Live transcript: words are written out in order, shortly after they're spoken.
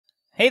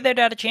Hey there,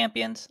 data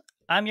champions.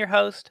 I'm your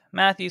host,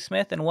 Matthew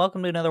Smith, and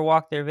welcome to another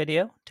walkthrough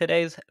video.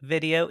 Today's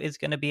video is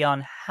going to be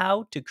on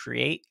how to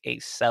create a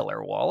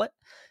seller wallet.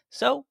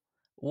 So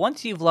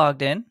once you've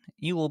logged in,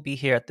 you will be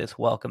here at this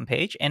welcome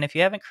page. And if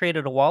you haven't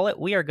created a wallet,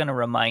 we are going to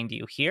remind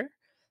you here.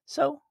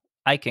 So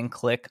I can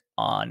click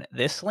on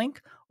this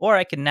link, or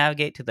I can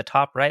navigate to the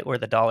top right where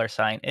the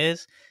 $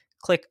 is,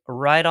 click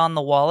right on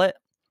the wallet.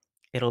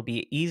 It'll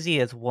be easy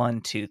as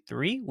 1, 2,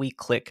 3. We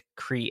click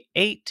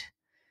create.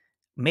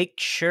 Make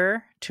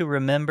sure to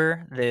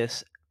remember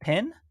this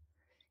PIN.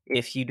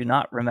 If you do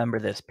not remember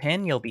this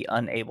PIN, you'll be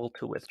unable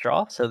to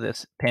withdraw. So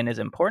this PIN is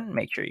important.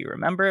 Make sure you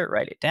remember it,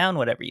 write it down,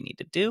 whatever you need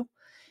to do.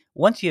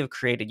 Once you have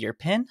created your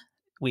PIN,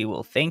 we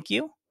will thank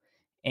you,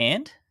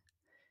 and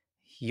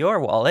your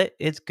wallet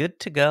is good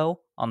to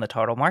go on the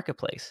TARTLE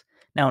marketplace.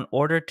 Now, in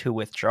order to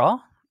withdraw,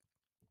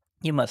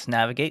 you must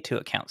navigate to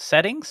account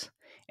settings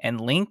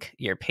and link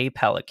your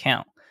PayPal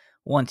account.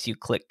 Once you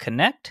click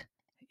connect,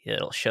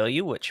 it'll show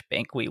you which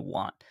bank we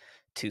want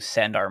to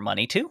send our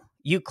money to.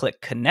 You click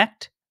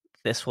connect.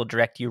 This will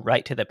direct you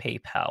right to the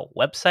PayPal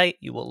website.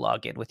 You will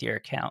log in with your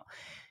account,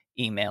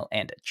 email,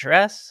 and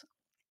address.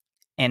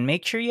 And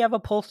make sure you have a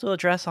postal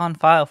address on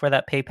file for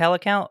that PayPal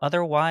account.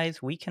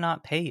 Otherwise, we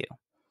cannot pay you.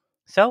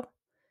 So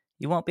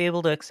you won't be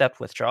able to accept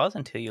withdrawals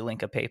until you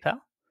link a PayPal.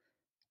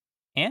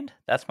 And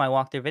that's my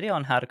walkthrough video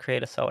on how to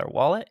create a seller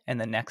wallet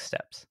and the next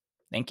steps.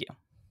 Thank you.